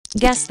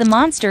Guess the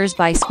monsters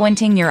by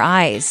squinting your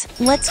eyes.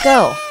 Let's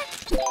go.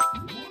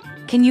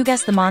 Can you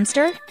guess the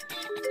monster?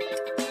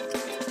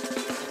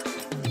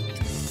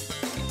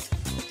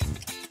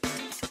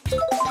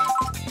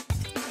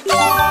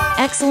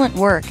 Excellent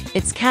work,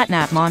 it's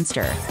CATNAP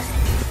monster.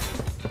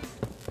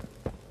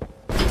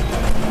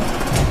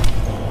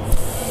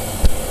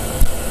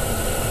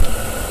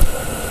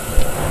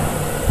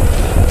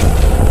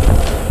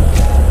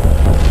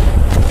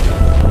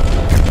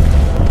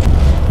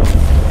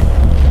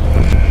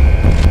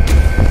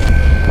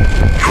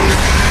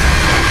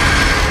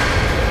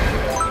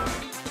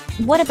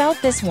 What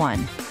about this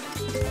one?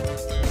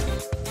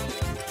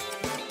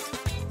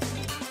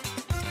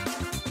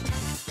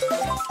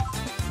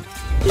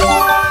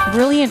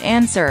 Brilliant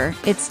answer,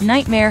 it's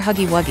Nightmare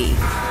Huggy Wuggy.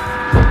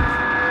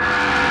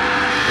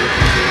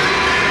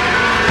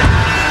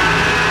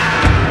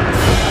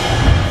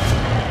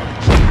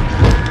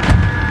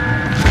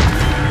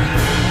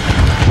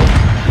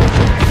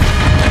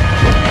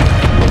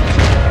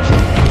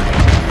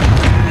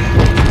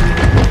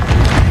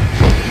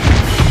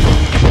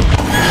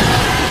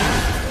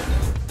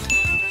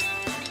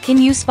 Can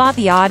you spot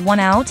the odd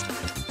one out?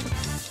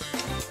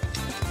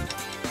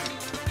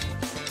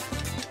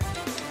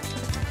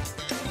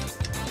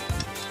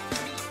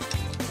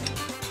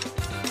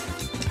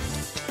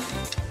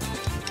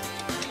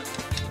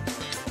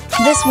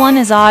 This one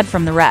is odd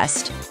from the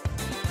rest.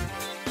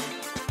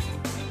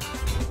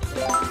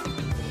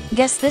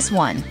 Guess this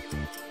one.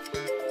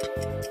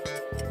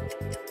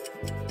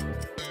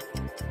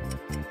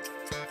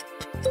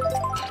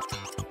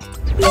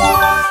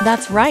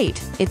 That's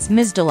right, it's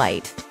Ms.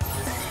 Delight.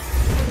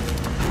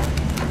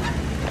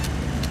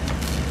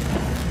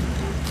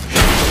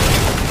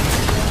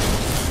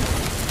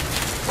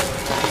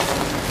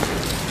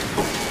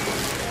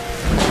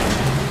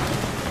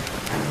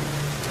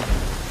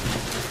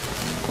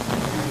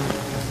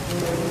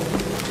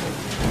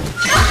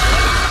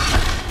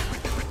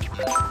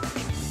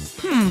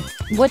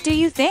 What do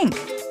you think?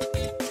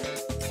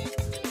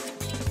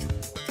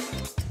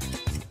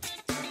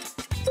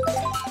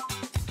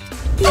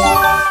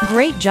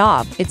 Great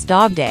job, it's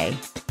dog day.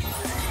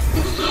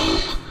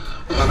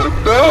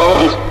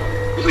 No!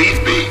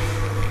 Leave me!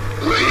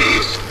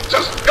 Please!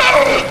 Just go!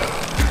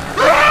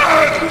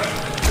 Run!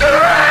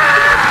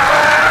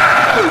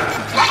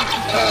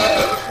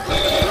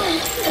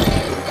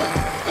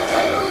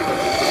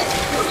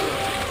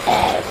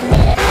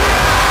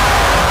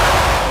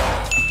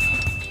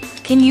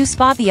 Can you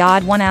spot the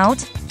odd one out?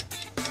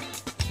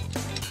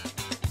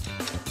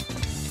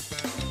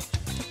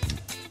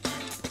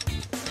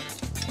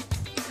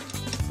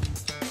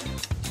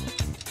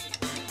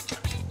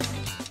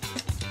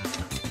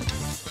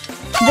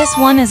 This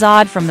one is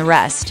odd from the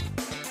rest.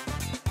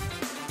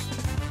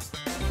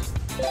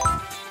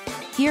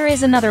 Here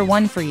is another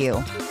one for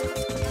you.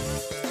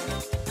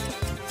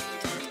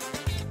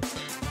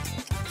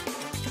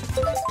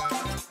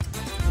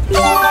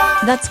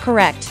 That's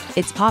correct,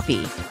 it's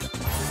Poppy.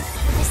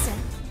 Listen,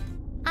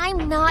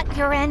 I'm not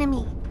your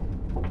enemy,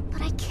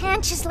 but I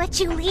can't just let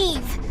you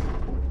leave.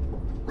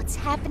 What's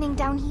happening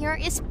down here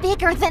is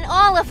bigger than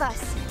all of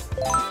us.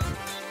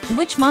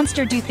 Which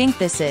monster do you think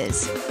this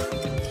is?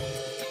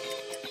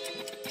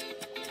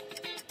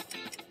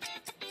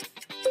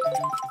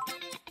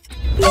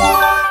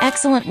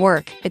 Excellent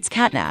work, it's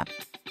CATNAP.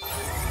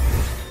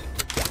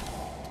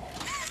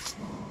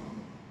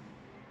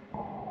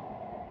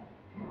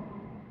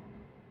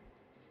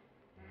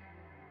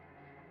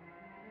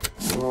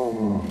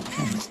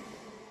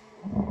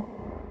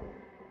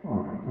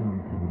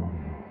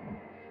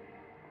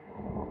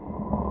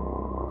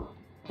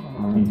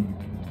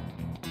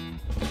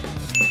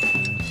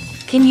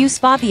 Can you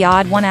spot the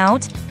odd one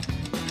out?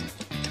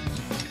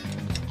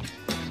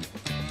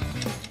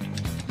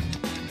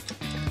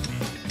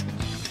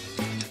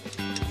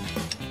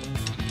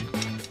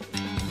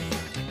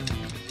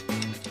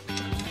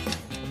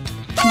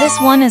 This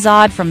one is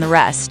odd from the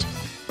rest.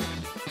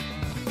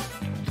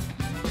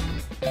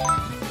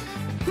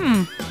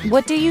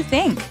 What do you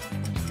think?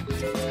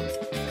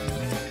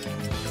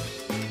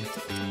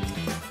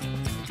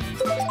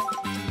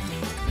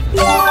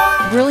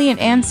 Brilliant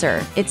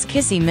answer, it's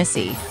KISSY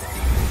MISSY.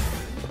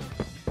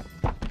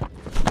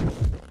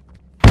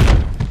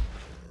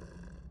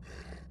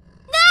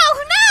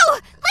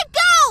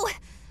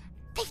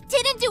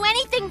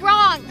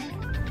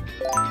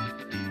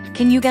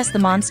 Can you guess the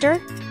monster?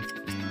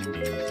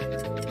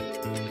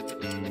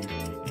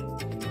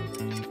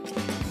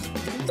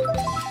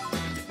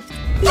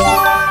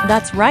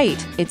 That's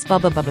right, it's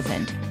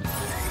BUBBAPHANT.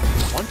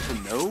 Want to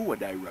know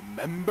what I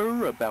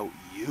remember about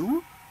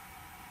you?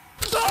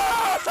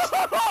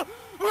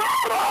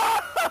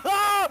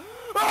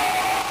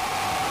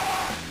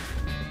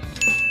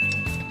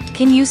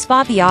 Can you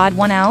spot the odd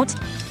one out?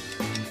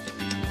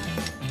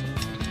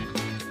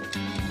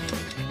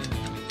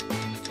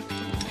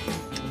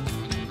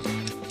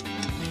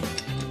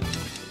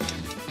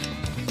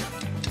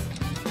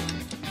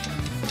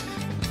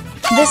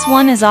 This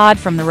one is odd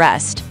from the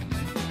rest.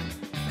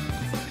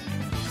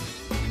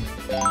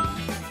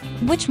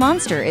 Which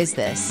monster is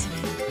this?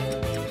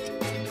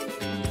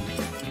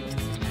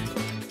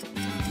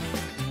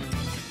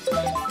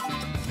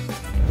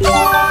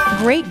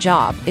 Great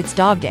job, it's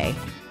Dog Day.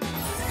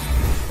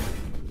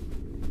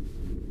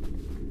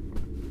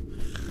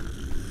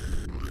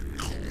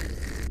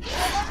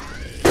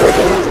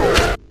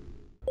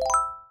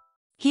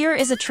 Here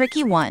is a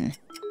tricky one.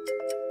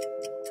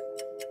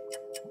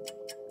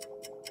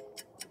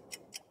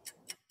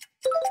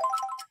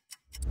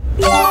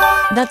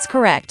 That's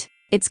correct.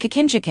 It's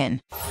KICKINCHICKEN.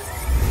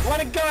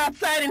 Wanna go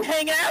outside and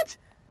hang out?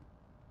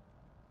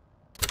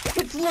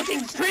 It's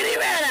looking pretty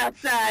rad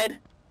outside.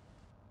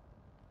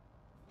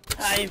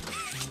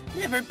 I've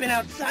never been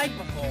outside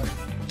before.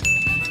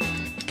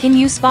 Can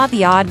you spot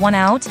the odd one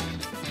out?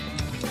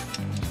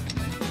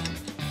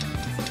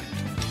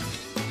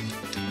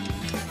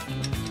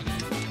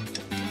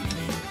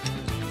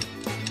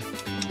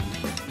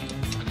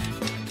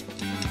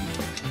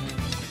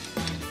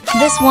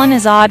 This one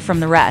is odd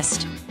from the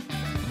rest.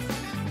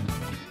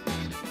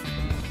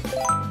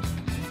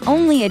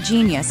 Only a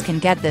genius can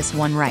get this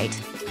one right.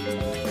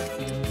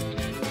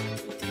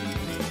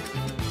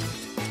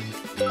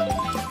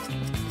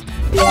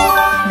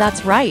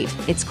 That's right,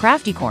 it's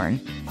CRAFTYCORN.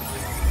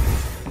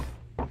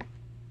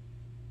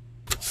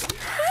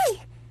 Hi,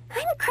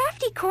 I'm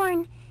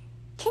CRAFTYCORN.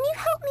 Can you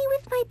help me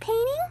with my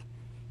painting?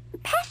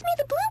 Pass me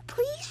the blue,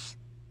 please.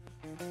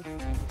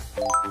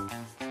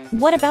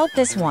 What about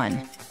this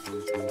one?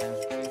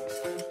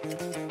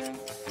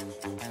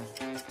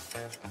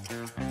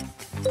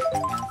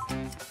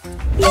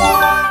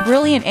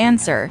 Brilliant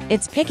answer,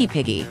 it's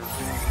PICKYPIGGY.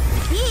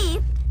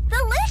 Beef?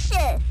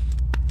 Delicious!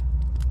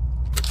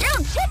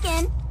 Grilled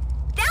chicken?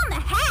 Down the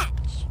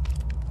hatch!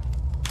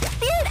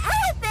 Seared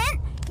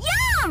elephant?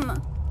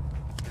 Yum!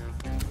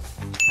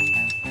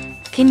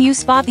 Can you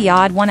spot the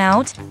odd one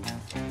out?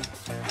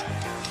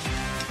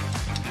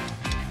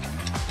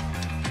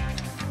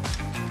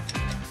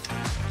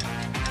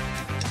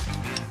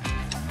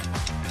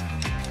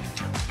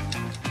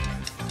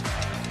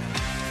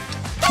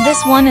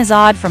 This one is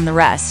odd from the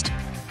rest.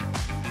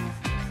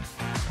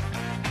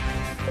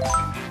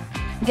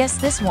 Guess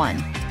this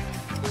one.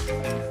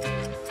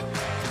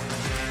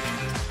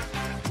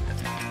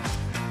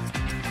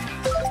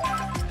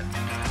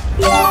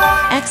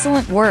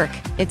 Excellent work.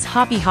 It's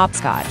Hoppy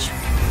Hopscotch.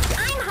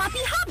 I'm Hoppy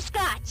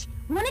Hopscotch!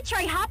 Wanna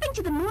try hopping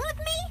to the moon with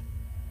me?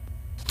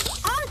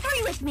 On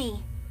three with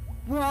me!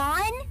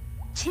 1,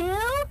 2,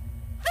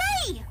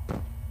 3!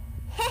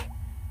 Heh,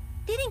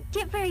 didn't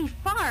get very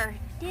far,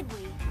 did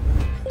we?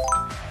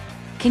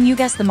 Can you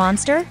guess the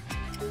monster?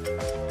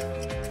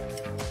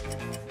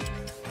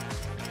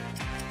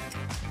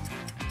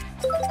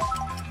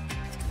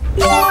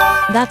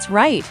 That's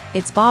right,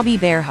 it's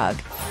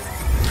BUBBAPHANT.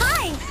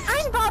 Hi,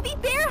 I'm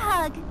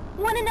BUBBAPHANT.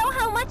 Wanna know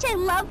how much I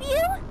love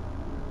you?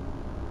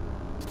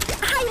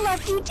 I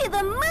love you to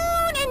the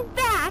moon and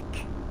back!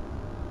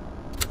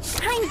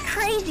 I'm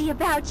crazy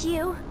about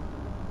you.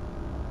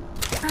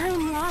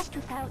 I'm lost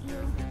without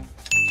you.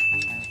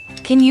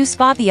 Can you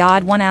spot the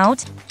odd one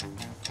out?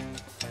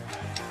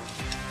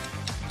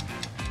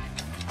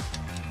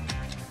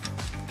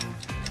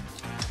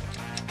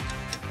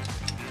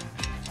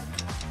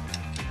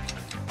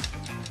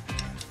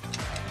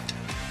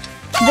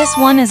 This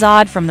one is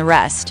odd from the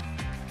rest.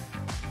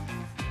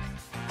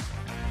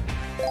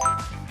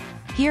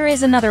 Here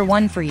is another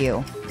one for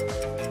you.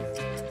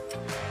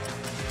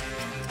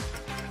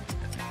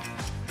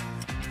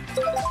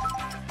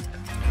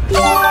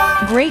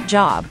 Great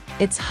job,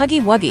 it's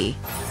Huggy Wuggy.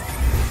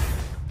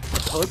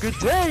 Hug a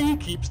day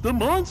keeps the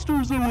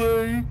monsters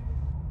away.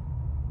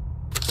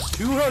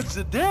 2 hugs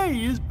a day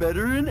is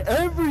better in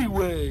every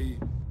way.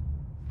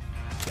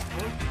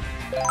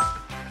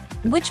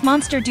 Which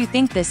monster do you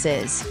think this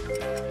is?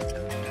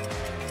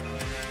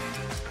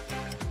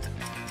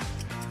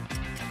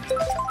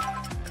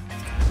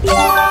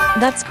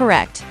 That's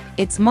correct.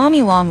 It's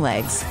Mommy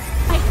Longlegs.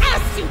 I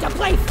asked you to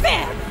play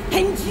fair,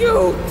 and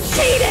you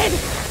cheated!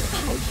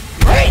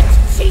 I hate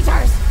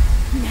cheaters!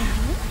 Now,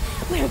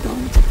 we're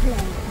going to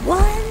play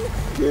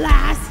one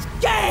last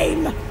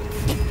game!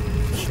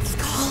 It's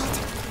called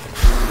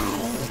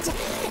Hide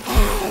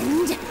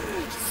and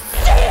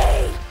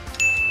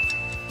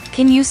Seek!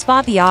 Can you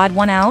spot the odd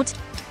one out?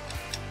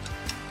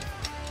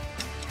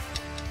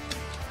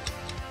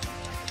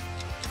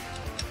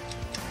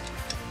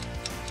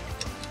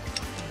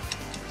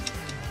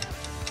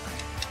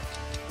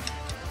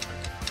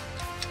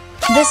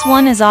 This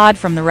one is odd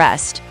from the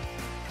rest.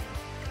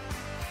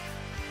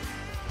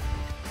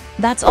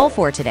 That's all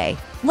for today.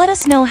 Let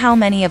us know how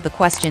many of the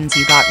questions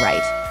you got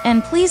right.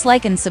 And please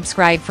like and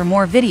subscribe for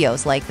more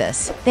videos like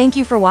this. Thank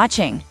you for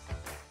watching.